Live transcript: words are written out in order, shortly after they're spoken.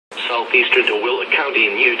southeastern to Willow County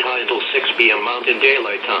in Utah until 6 p.m. Mountain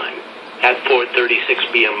Daylight Time. At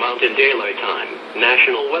 4:36 p.m. Mountain Daylight Time,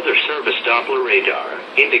 National Weather Service Doppler radar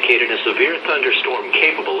indicated a severe thunderstorm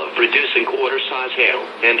capable of producing quarter-size hail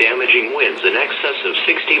and damaging winds in excess of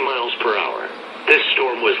 60 miles per hour. This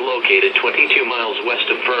storm was located 22 miles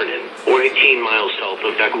west of Vernon, or 18 miles south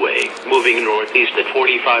of Beckaway, moving northeast at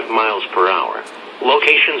 45 miles per hour.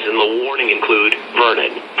 Locations in the warning include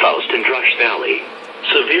Vernon, Faust, and Drush Valley.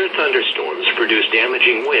 Severe thunderstorms produce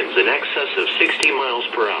damaging winds in excess of 60 miles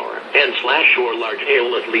per hour and slash or large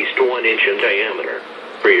hail at least 1 inch in diameter.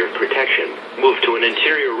 For your protection, move to an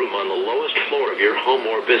interior room on the lowest floor of your home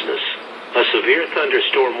or business. A severe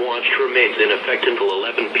thunderstorm watch remains in effect until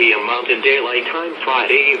 11 p.m. Mountain Daylight Time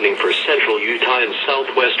Friday evening for central Utah and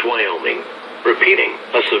southwest Wyoming. Repeating,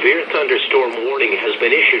 a severe thunderstorm warning has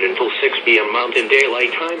been issued until 6 p.m. Mountain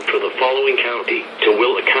Daylight Time for the following county: to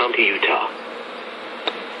Willow County, Utah.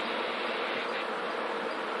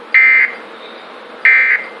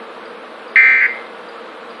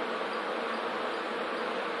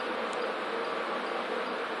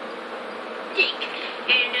 Dick.